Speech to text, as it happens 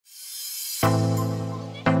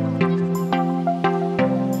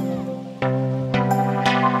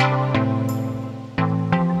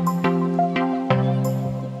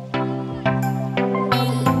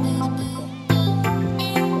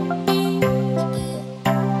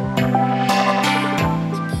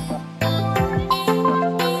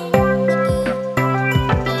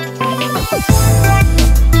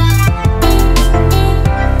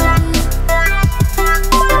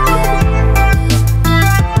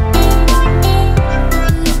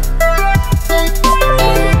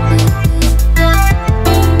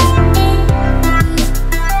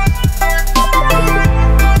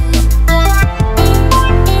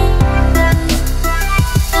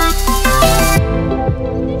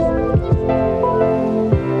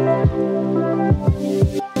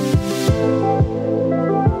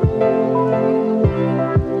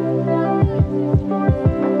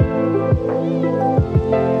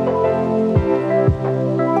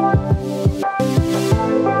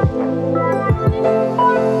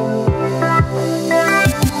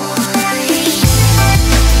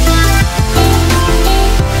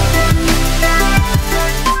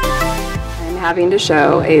having to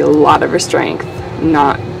show a lot of restraint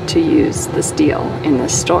not to use this deal in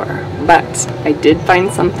this store, but I did find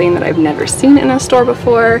something that I've never seen in a store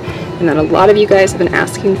before and that a lot of you guys have been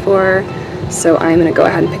asking for, so I'm going to go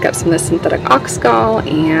ahead and pick up some of this synthetic ox gall,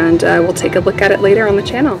 and we'll take a look at it later on the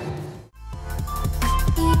channel.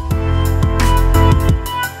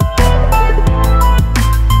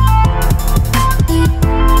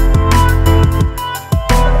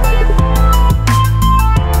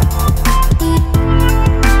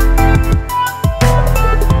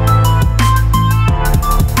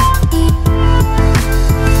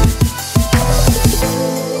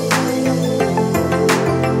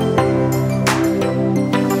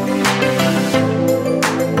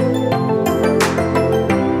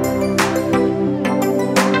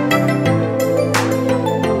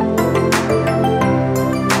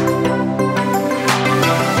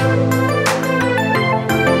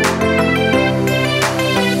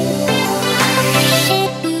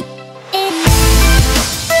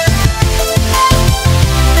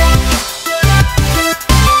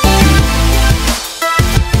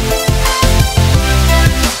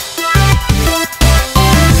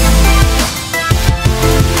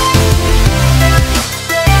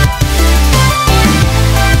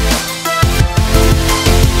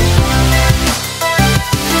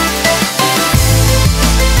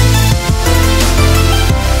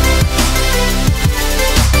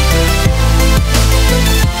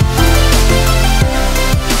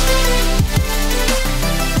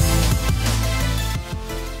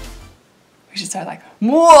 We should start like,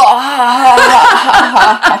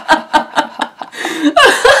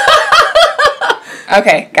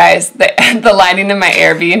 okay, guys, the lighting in my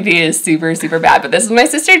Airbnb is super, super bad, but this is my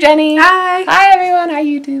sister Jenny. Hi. Hi, everyone. Hi,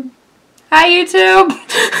 YouTube. Hi, YouTube.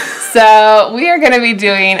 So we are going to be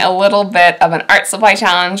doing a little bit of an art supply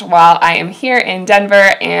challenge while I am here in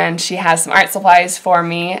Denver, and she has some art supplies for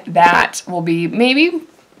me that will be maybe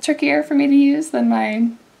trickier for me to use than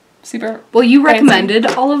my super. Well, you recommended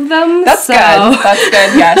all of them. That's good. That's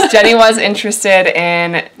good. Yes, Jenny was interested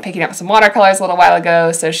in picking up some watercolors a little while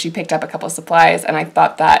ago, so she picked up a couple of supplies, and I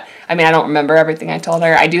thought that, I mean, I don't remember everything I told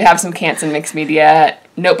her. I do have some Canson mixed media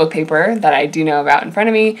notebook paper that I do know about in front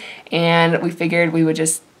of me, and we figured we would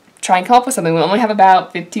just try and come up with something. We only have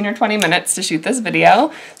about 15 or 20 minutes to shoot this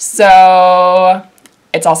video, so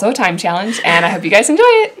it's also a time challenge, and I hope you guys enjoy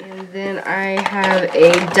it. And then I have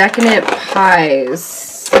a Decadent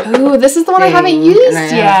Pies. Oh, this is the one I haven't used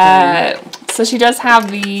yet. So she does have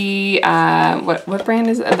the, what brand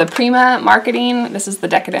is it? The Prima Marketing. This is the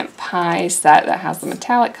Decadent Pie set that has the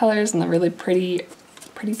metallic colors and the really pretty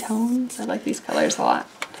tones. I like these colors a lot.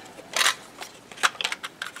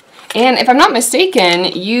 And if I'm not mistaken,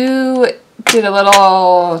 you did a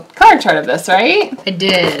little color chart of this, right? I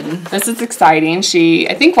did. This is exciting. She,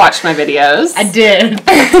 I think, watched my videos. I did.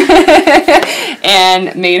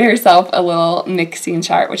 And made herself a little mixing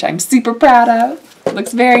chart, which I'm super proud of. It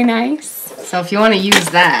looks very nice. So if you want to use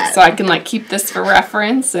that. So I can like keep this for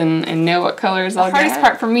reference and know what colors I'll get. The hardest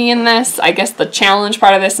part for me in this, I guess the challenge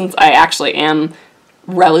part of this, since I actually am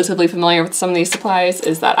relatively familiar with some of these supplies,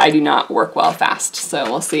 is that I do not work well fast. So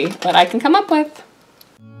we'll see what I can come up with.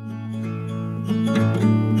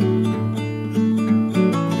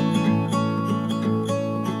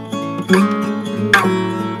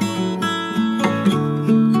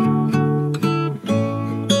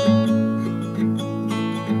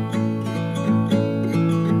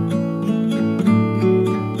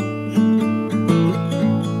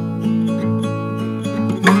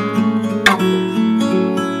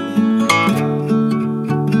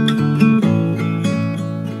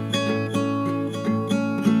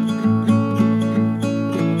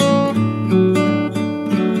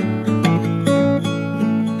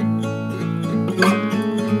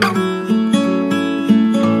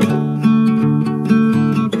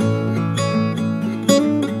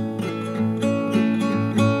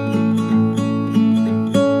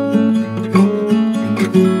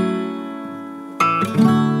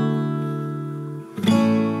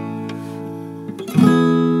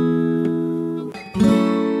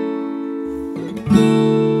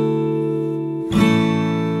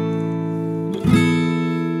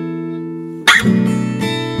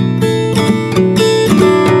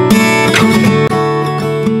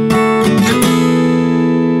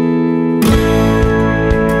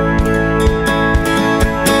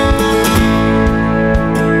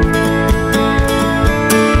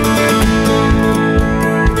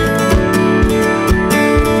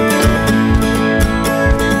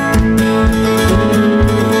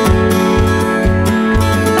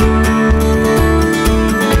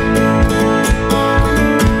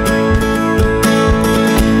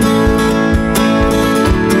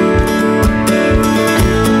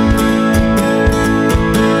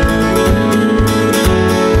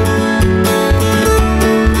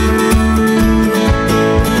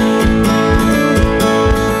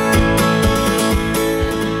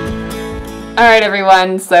 Alright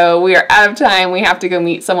everyone, so we are out of time. We have to go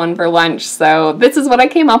meet someone for lunch. So this is what I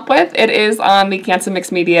came up with. It is on the Canson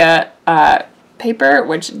Mixed Media paper,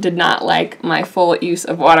 which did not like my full use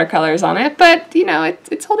of watercolors on it, but you know,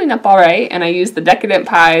 it's holding up alright. And I used the Decadent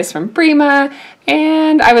Pies from Prima,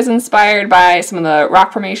 and I was inspired by some of the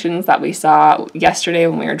rock formations that we saw yesterday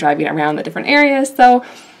when we were driving around the different areas. So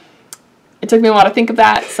it took me a while to think of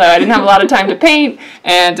that, so I didn't have a lot of time to paint,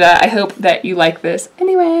 and I hope that you like this.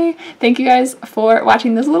 Anyway, thank you guys for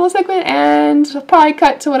watching this little segment, and I'll probably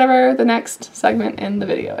cut to whatever the next segment in the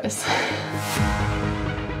video is.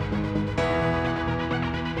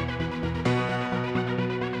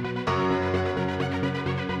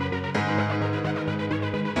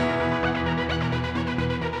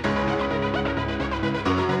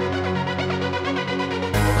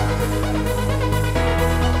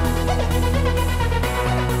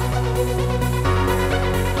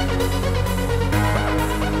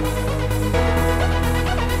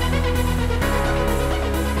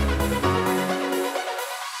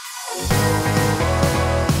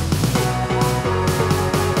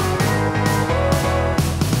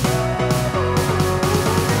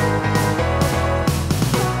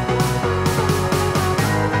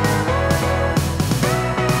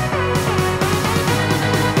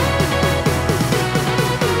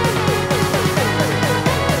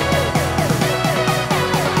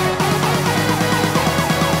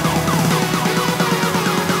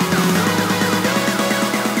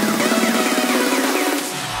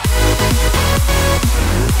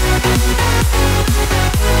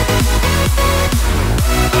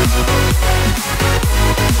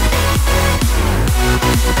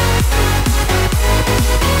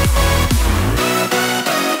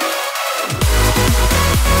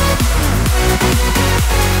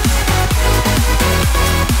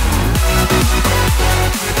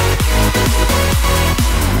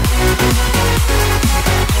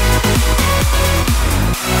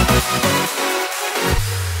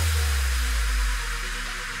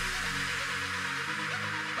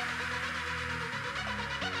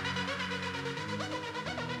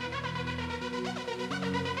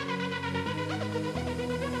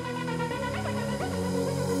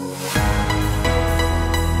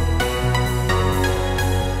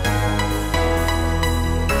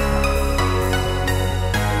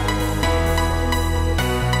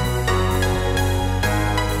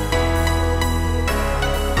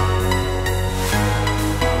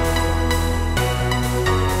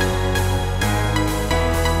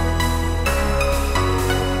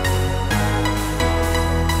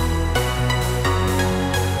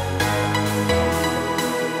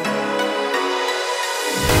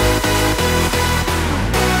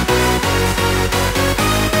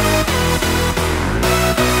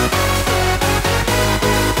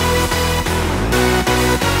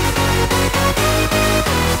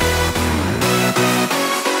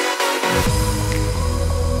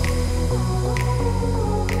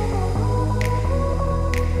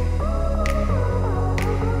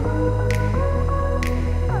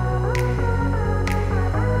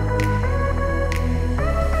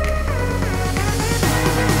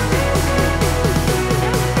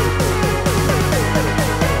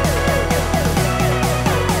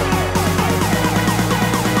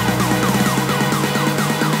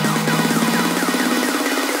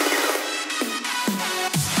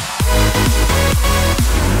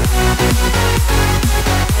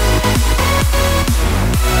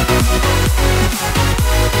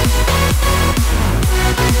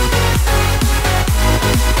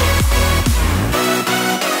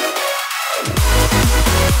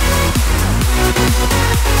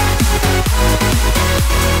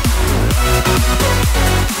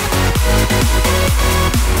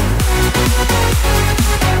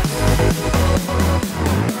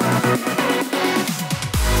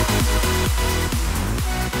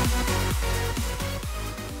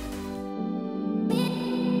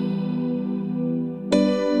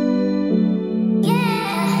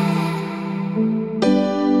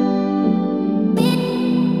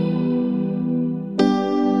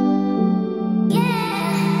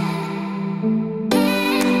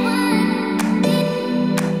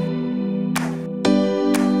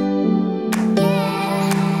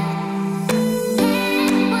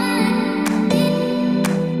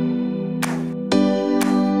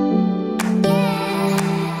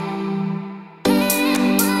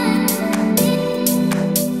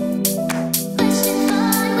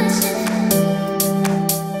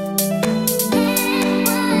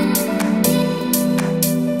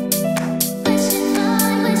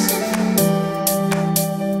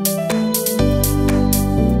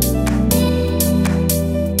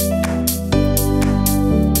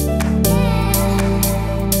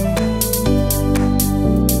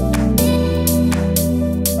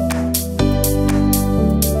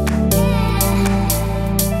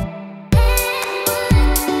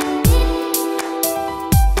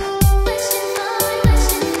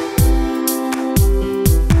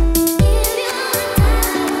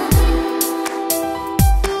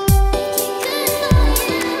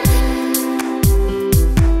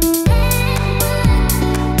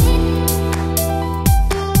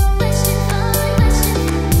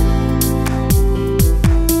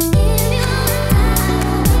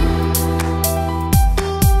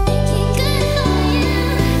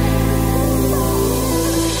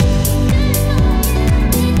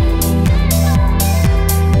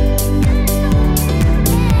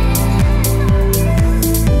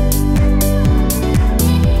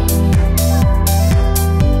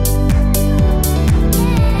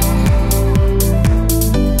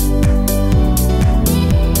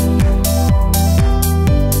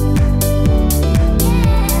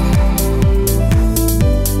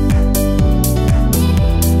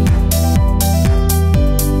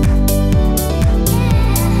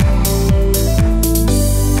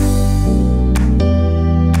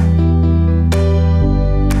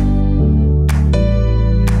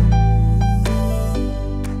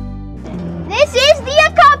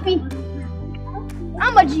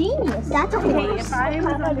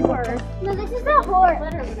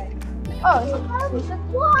 That's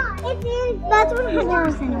 100% worse.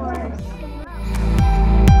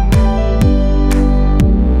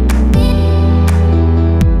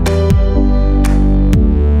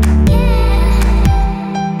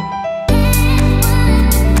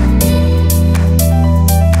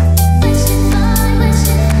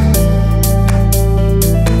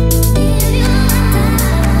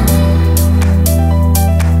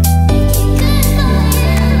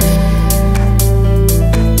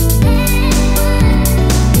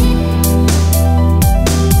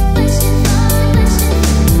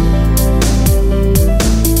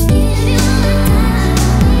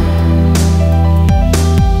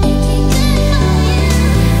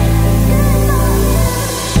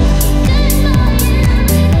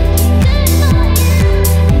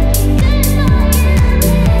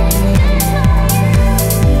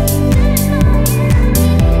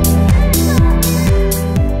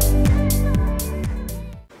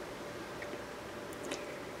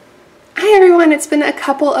 It's been a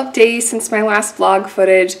couple of days since my last vlog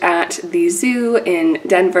footage at the zoo in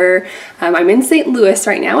Denver. I'm in St. Louis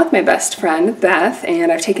right now with my best friend Beth,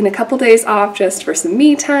 and I've taken a couple days off just for some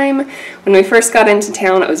me time. When we first got into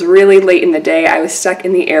town, it was really late in the day. I was stuck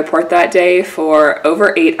in the airport that day for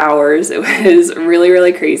over 8 hours. It was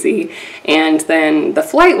really crazy, and then the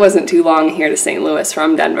flight wasn't too long here to St. Louis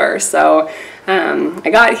from Denver, so I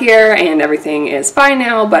got here and everything is fine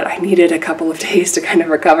now, but I needed a couple of days to kind of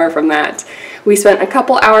recover from that. We spent a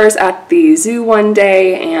couple hours at the zoo one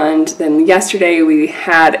day, and then yesterday we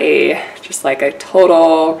had just like a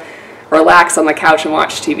total relax on the couch and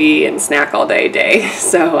watch TV and snack all day.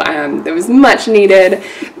 So it was much needed.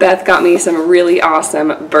 Beth got me some really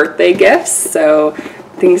awesome birthday gifts, so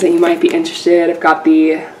things that you might be interested. I've got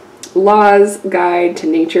the Law's Guide to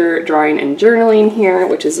Nature Drawing and Journaling here,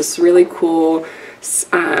 which is this really cool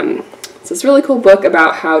book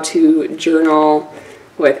about how to journal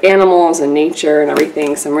with animals and nature and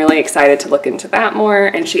everything, so I'm really excited to look into that more.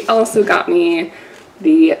 And she also got me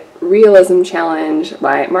the Realism Challenge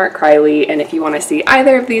by Mark Criley, and if you want to see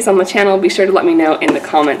either of these on the channel, be sure to let me know in the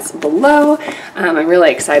comments below. I'm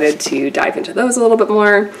really excited to dive into those a little bit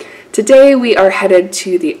more. Today we are headed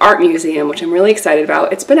to the art museum, which I'm really excited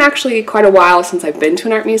about. It's been actually quite a while since I've been to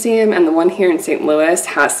an art museum, and the one here in St. Louis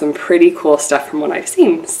has some pretty cool stuff from what I've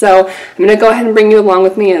seen. So I'm going to go ahead and bring you along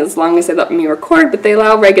with me as long as they let me record, but they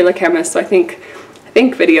allow regular cameras, so I think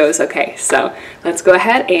video is okay. So let's go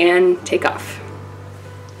ahead and take off.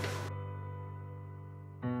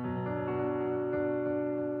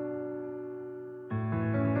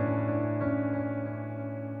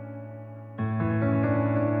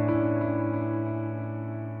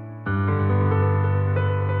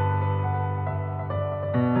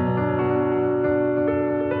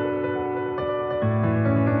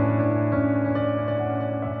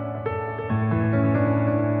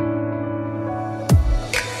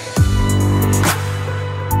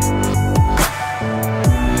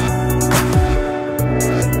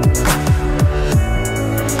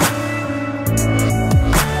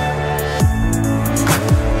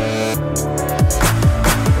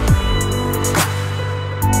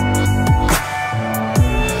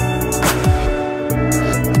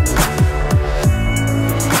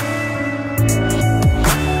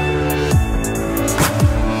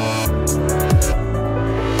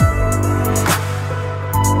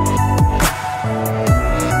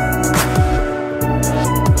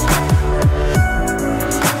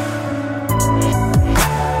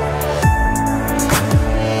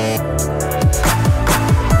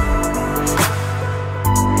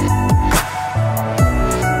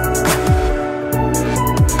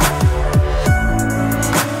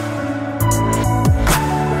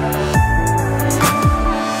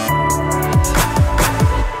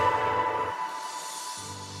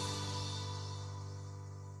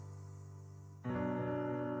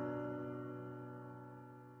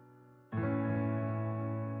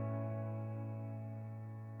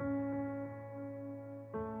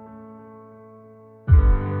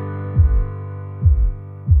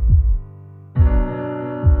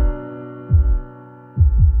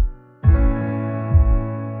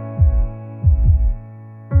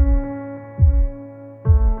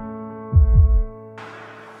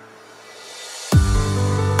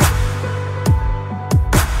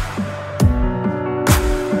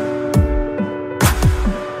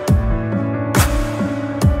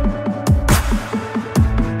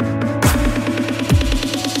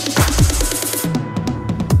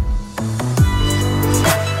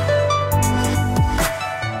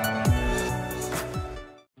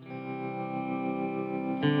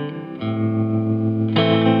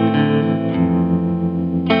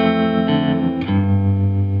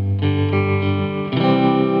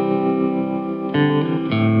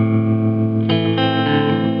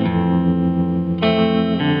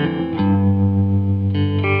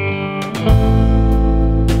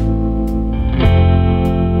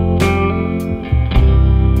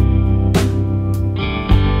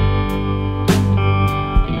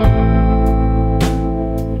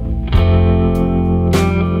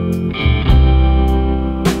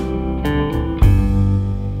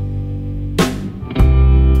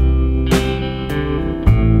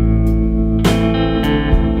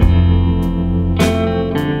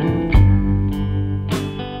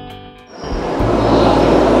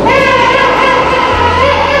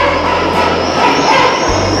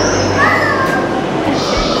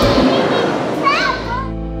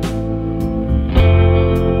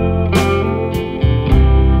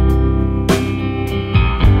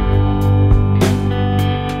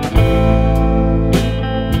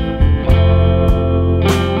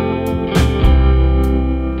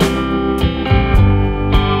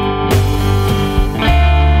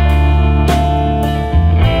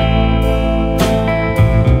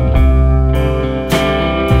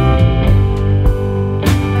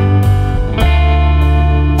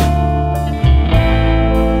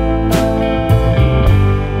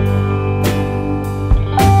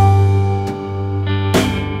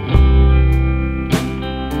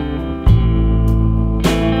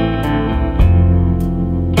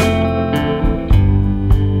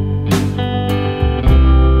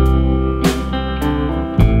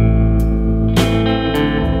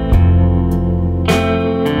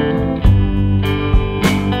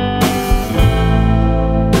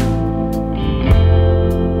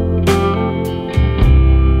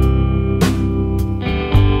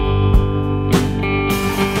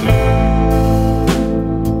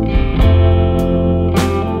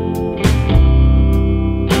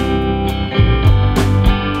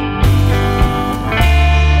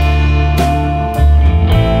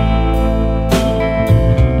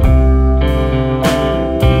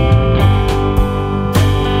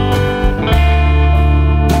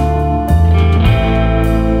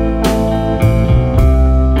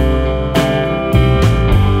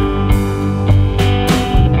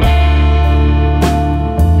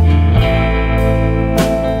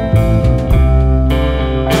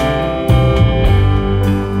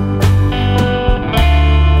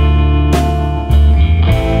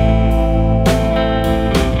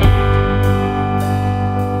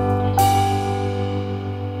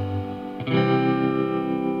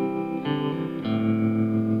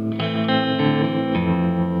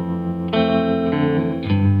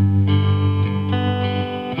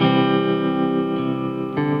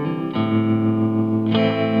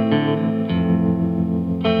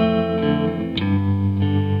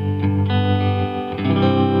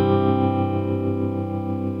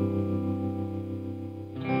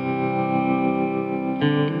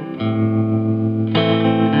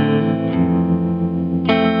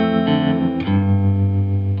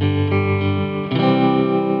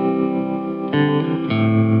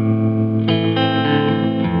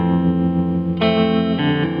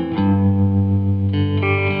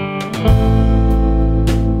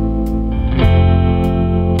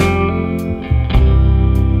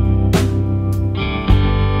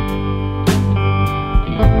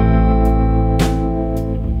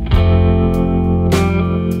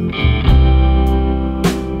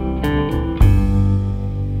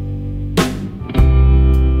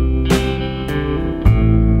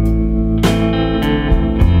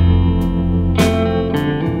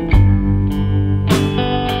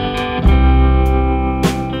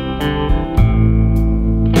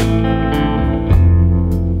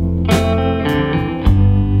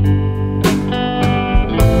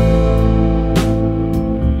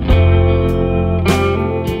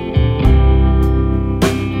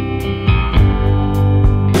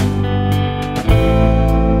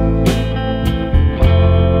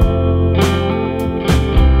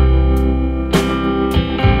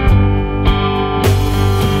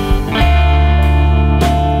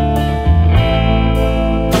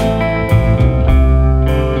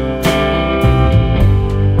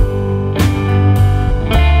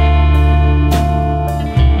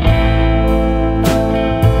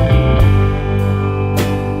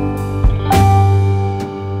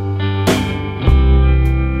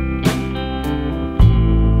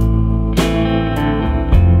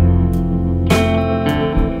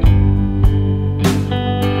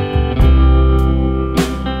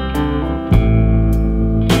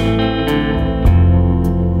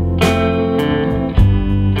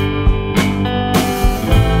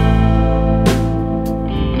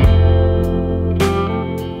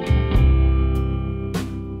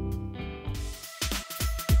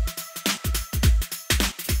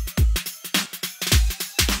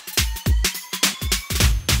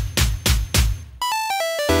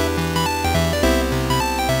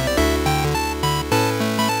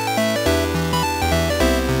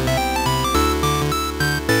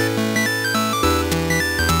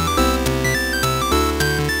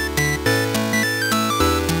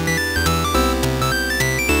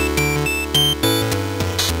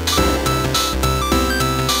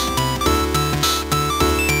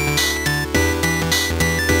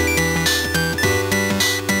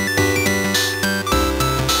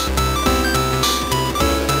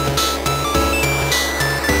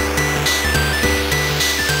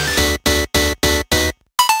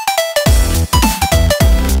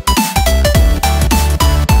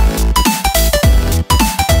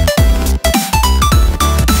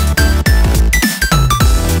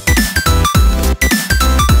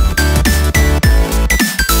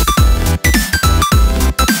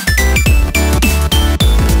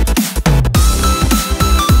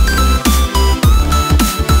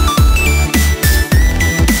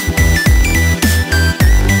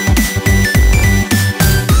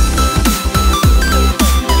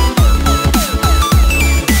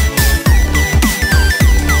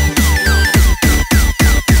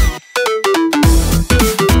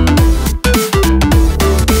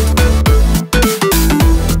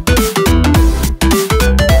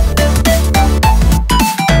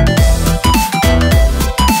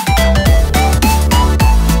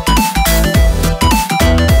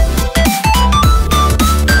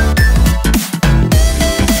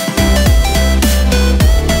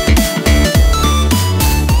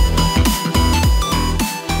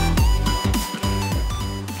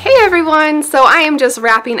 everyone. So I am just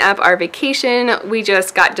wrapping up our vacation. We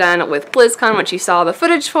just got done with Blizzcon, which you saw the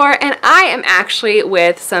footage for, and I am actually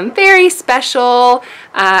with some very special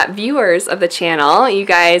viewers of the channel. You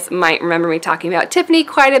guys might remember me talking about Tiffany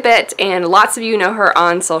quite a bit, and lots of you know her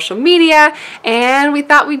on social media, and we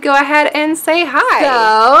thought we'd go ahead and say hi.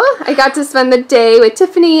 So I got to spend the day with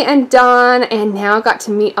Tiffany and Dawn, and now got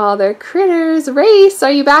to meet all their critters. Race,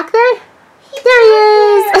 are you back there? There he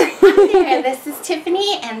is! Hi there, this is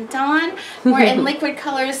Tiffany and Dawn. We're in Liquid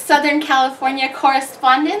Colors Southern California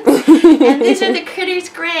correspondence. And these are the critters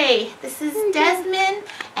gray. This is Desmond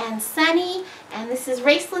and Sunny, and this is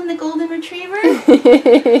Raceland the Golden Retriever.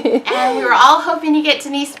 And we were all hoping to get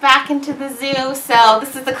Denise back into the zoo, so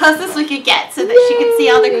this is the closest we could get so that she could see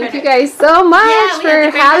all the critters. Thank you guys so much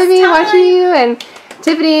for having me, watching you, and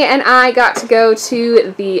Tiffany and I got to go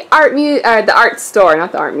to the art store,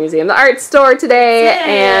 not the art museum, the art store today,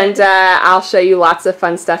 and I'll show you lots of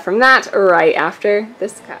fun stuff from that right after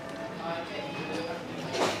this cut.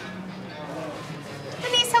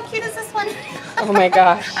 Denise, how cute is this one? Oh my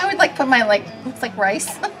gosh. I would like put my, looks like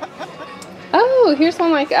rice. Oh, here's one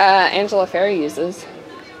like Angela Ferry uses.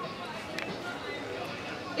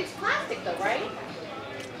 It's plastic though, right?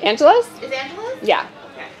 Angela's? Is Angela's? Yeah.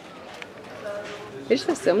 They just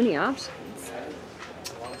have so many options.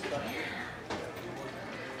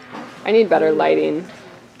 I need better lighting.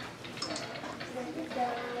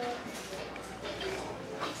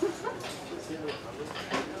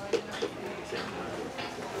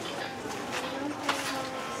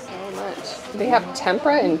 So much. They have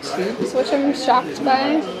tempura and tubes, which I'm shocked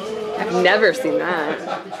by. I've never seen that.